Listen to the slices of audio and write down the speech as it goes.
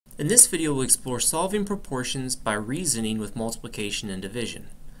In this video, we'll explore solving proportions by reasoning with multiplication and division.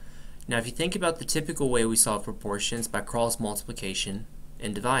 Now, if you think about the typical way we solve proportions by cross multiplication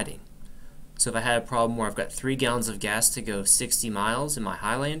and dividing. So if I had a problem where I've got 3 gallons of gas to go 60 miles in my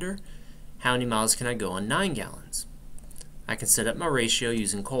Highlander, how many miles can I go on 9 gallons? I can set up my ratio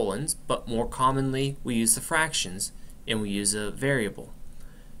using colons, but more commonly we use the fractions and we use a variable.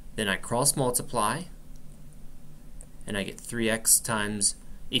 Then I cross multiply and I get 3x times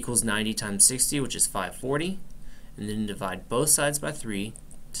equals 90 times 60, which is 540, and then divide both sides by 3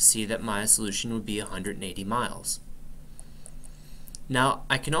 to see that my solution would be 180 miles. Now,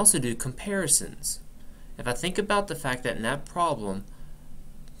 I can also do comparisons. If I think about the fact that in that problem,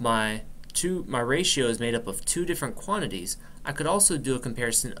 my ratio is made up of 2 different quantities, I could also do a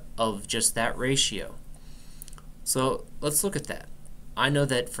comparison of just that ratio. So let's look at that. I know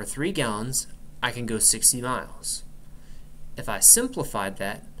that for 3 gallons, I can go 60 miles. If I simplified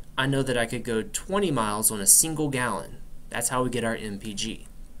that, I know that I could go 20 miles on a single gallon. That's how we get our MPG.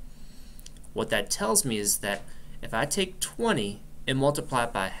 What that tells me is that if I take 20 and multiply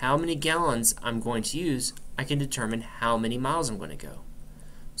it by how many gallons I'm going to use, I can determine how many miles I'm going to go.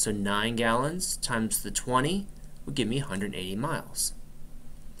 So 9 gallons times the 20 would give me 180 miles.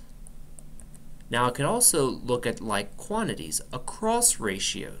 Now I could also look at like quantities across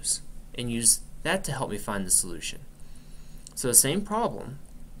ratios and use that to help me find the solution. So the same problem,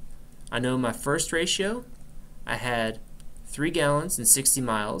 I know my first ratio, I had 3 gallons and 60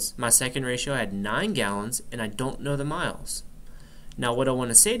 miles. My second ratio, I had 9 gallons and I don't know the miles. Now what I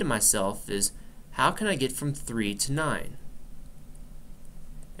want to say to myself is, how can I get from 3 to 9?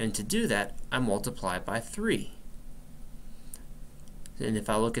 And to do that, I multiply by 3. And if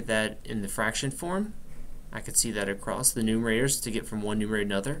I look at that in the fraction form, I could see that across the numerators to get from one numerator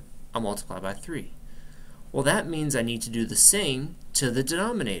to another, I multiply by 3. Well, that means I need to do the same to the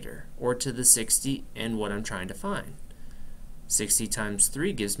denominator, or to the 60 and what I'm trying to find. 60 times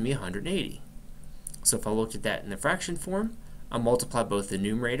 3 gives me 180. So if I looked at that in the fraction form, I multiply both the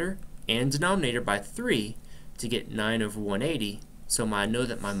numerator and denominator by 3 to get 9 over 180, so I know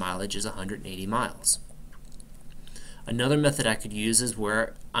that my mileage is 180 miles. Another method I could use is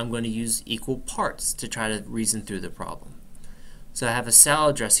where I'm going to use equal parts to try to reason through the problem. So I have a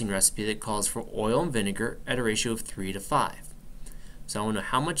salad dressing recipe that calls for oil and vinegar at a ratio of 3 to 5. So I want to know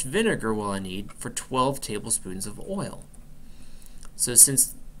how much vinegar will I need for 12 tablespoons of oil. So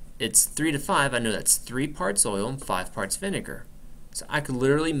since it's 3 to 5, I know that's 3 parts oil and 5 parts vinegar. So I could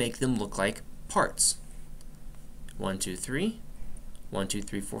literally make them look like parts. 1, 2, 3, 1, 2,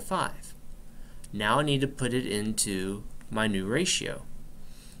 3, 4, 5. Now I need to put it into my new ratio.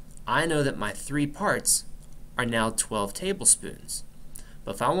 I know that my 3 parts are now 12 tablespoons.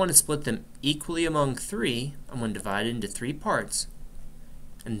 But if I want to split them equally among 3, I'm going to divide it into 3 parts.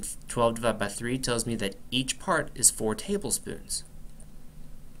 And 12 divided by 3 tells me that each part is 4 tablespoons.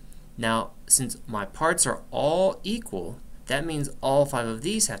 Now, since my parts are all equal, that means all 5 of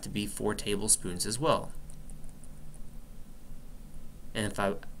these have to be 4 tablespoons as well. And if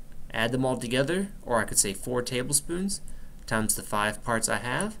I add them all together, or I could say 4 tablespoons times the 5 parts I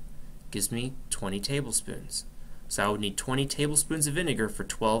have, gives me 20 tablespoons. So I would need 20 tablespoons of vinegar for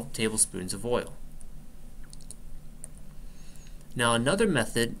 12 tablespoons of oil. Now another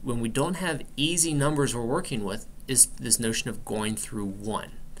method, when we don't have easy numbers we're working with, is this notion of going through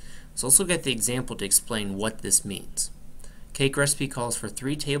 1. So let's look at the example to explain what this means. Cake recipe calls for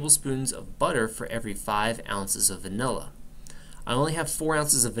 3 tablespoons of butter for every 5 ounces of vanilla. I only have 4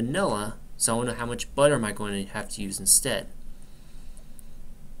 ounces of vanilla, so I want to know how much butter am I going to have to use instead.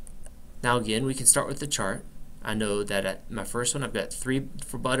 Now again, we can start with the chart. I know that at my first one I've got 3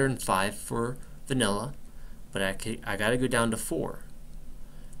 for butter and 5 for vanilla, but I got to go down to 4.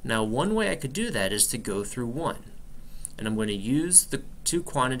 Now one way I could do that is to go through 1. And I'm going to use the 2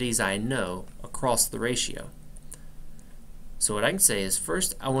 quantities I know across the ratio. So what I can say is,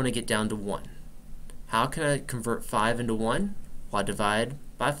 first I want to get down to 1. How can I convert 5 into 1? Well, I divide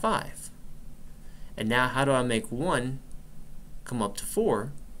by 5. And now how do I make 1 come up to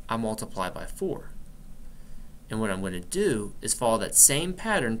 4? I multiply by 4. And what I'm going to do is follow that same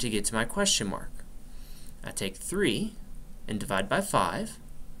pattern to get to my question mark. I take 3 and divide by 5.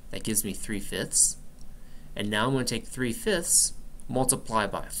 That gives me 3/5. And now I'm going to take 3/5, multiply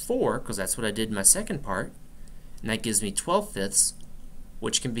by 4, because that's what I did in my second part, and that gives me 12/5,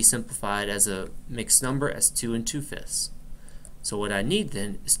 which can be simplified as a mixed number as 2 2/5. So what I need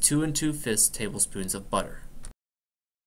then is 2 2/5 tablespoons of butter.